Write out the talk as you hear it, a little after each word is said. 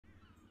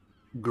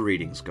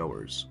Greetings,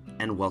 goers,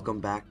 and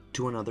welcome back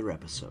to another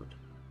episode.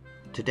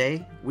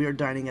 Today, we are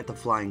dining at the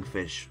Flying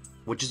Fish,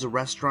 which is a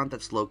restaurant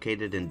that's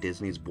located in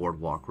Disney's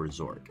Boardwalk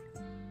Resort.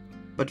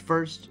 But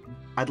first,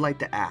 I'd like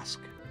to ask,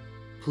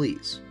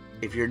 please,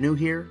 if you're new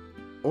here,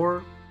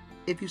 or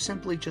if you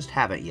simply just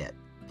haven't yet,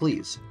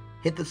 please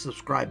hit the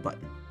subscribe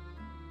button.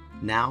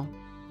 Now,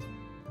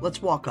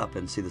 let's walk up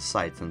and see the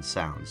sights and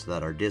sounds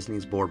that are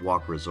Disney's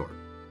Boardwalk Resort.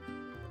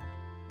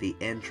 The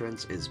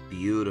entrance is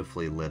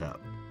beautifully lit up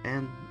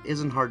and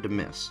isn't hard to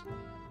miss.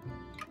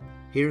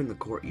 Here in the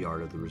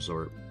courtyard of the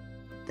resort,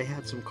 they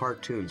had some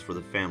cartoons for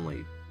the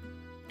family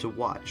to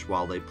watch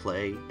while they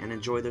play and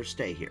enjoy their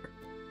stay here.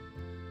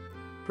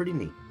 Pretty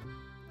neat.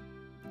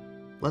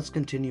 Let's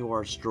continue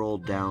our stroll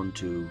down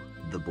to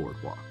the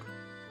boardwalk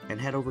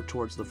and head over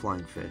towards the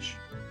Flying Fish.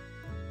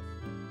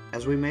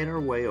 As we made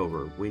our way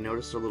over, we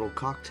noticed a little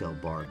cocktail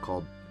bar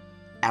called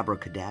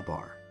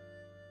Abracadabar,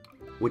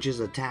 which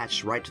is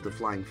attached right to the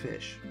Flying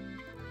Fish.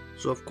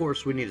 So of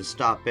course we need to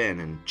stop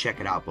in and check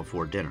it out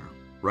before dinner.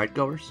 Right,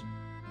 goers?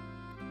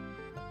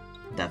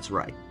 That's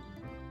right.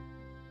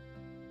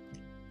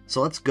 So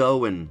let's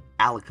go and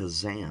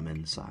alakazam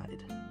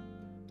inside.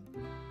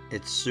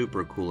 It's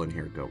super cool in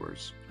here,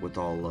 goers, with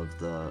all of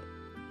the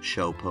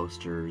show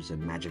posters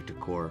and magic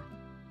decor.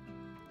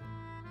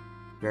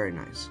 Very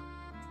nice.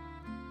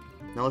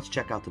 Now let's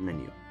check out the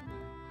menu.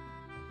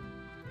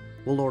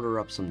 We'll order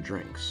up some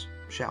drinks,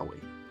 shall we?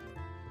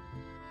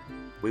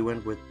 We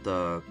went with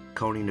the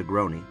Coney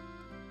Negroni,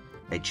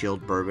 a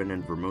chilled bourbon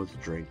and vermouth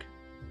drink,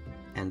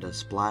 and a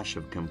splash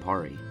of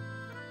Campari.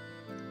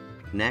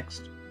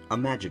 Next, a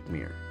magic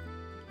mirror,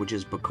 which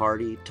is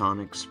Bacardi,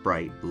 tonic,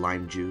 Sprite,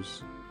 lime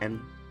juice, and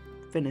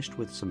finished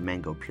with some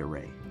mango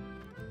puree.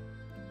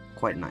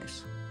 Quite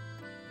nice.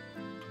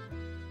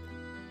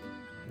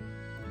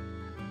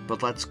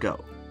 But let's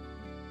go.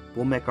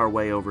 We'll make our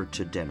way over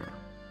to dinner,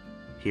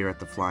 here at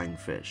the Flying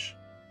Fish.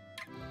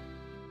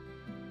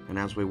 And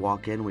as we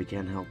walk in, we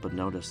can't help but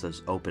notice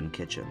this open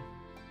kitchen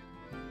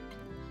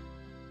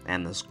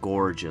and this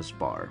gorgeous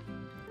bar.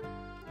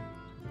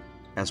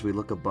 As we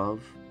look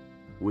above,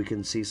 we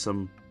can see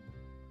some,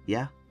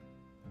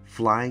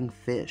 flying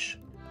fish.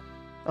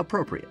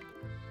 Appropriate.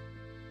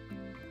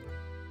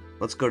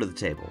 Let's go to the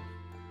table.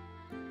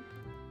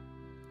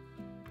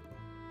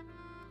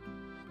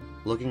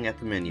 Looking at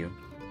the menu,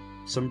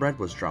 some bread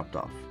was dropped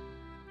off.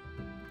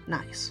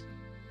 Nice.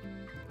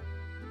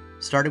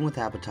 Starting with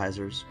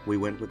appetizers, we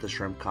went with the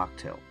shrimp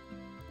cocktail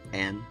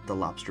and the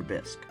lobster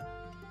bisque.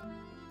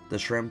 The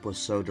shrimp was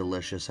so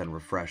delicious and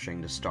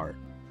refreshing to start,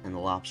 and the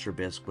lobster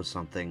bisque was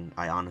something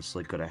I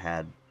honestly could have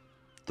had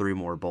 3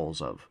 more bowls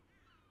of.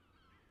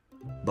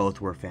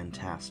 Both were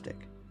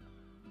fantastic.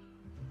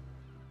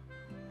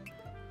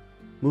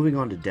 Moving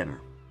on to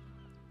dinner,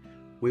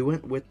 we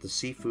went with the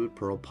seafood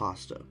pearl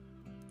pasta,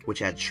 which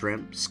had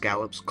shrimp,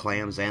 scallops,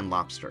 clams, and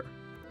lobster.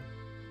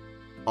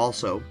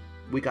 Also,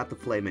 we got the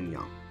filet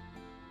mignon,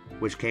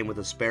 which came with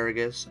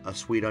asparagus, a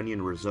sweet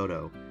onion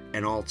risotto,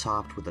 and all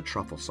topped with a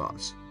truffle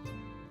sauce.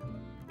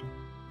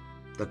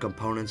 The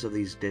components of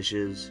these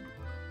dishes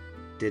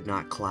did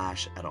not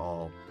clash at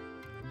all.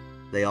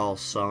 They all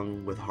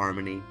sung with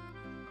harmony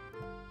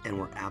and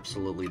were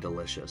absolutely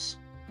delicious.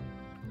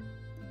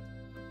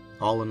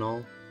 All in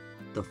all,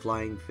 the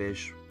Flying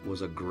Fish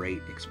was a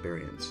great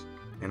experience,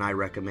 and I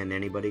recommend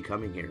anybody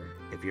coming here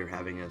if you're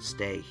having a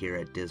stay here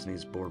at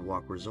Disney's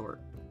Boardwalk Resort.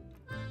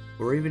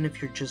 Or even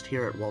if you're just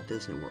here at Walt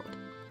Disney World.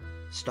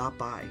 Stop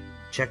by,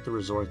 check the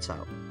resorts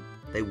out.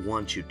 They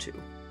want you to.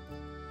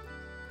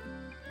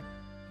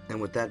 And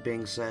with that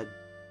being said,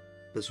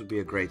 this would be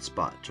a great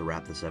spot to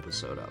wrap this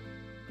episode up.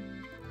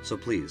 So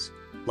please,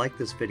 like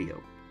this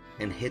video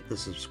and hit the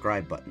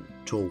subscribe button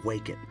to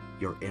awaken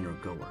your inner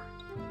goer.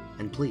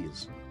 And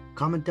please,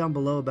 comment down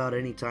below about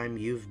any time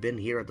you've been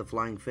here at the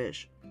Flying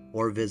Fish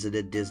or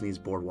visited Disney's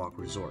Boardwalk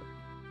Resort.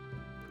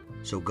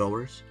 So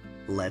goers,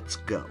 let's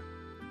go.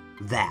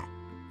 That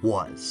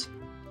was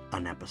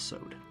an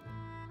episode.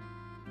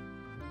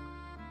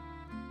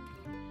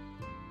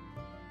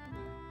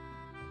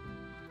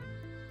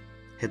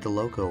 Hit the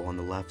logo on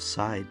the left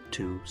side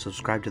to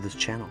subscribe to this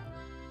channel.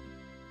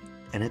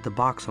 And hit the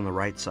box on the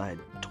right side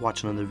to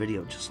watch another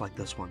video just like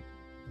this one.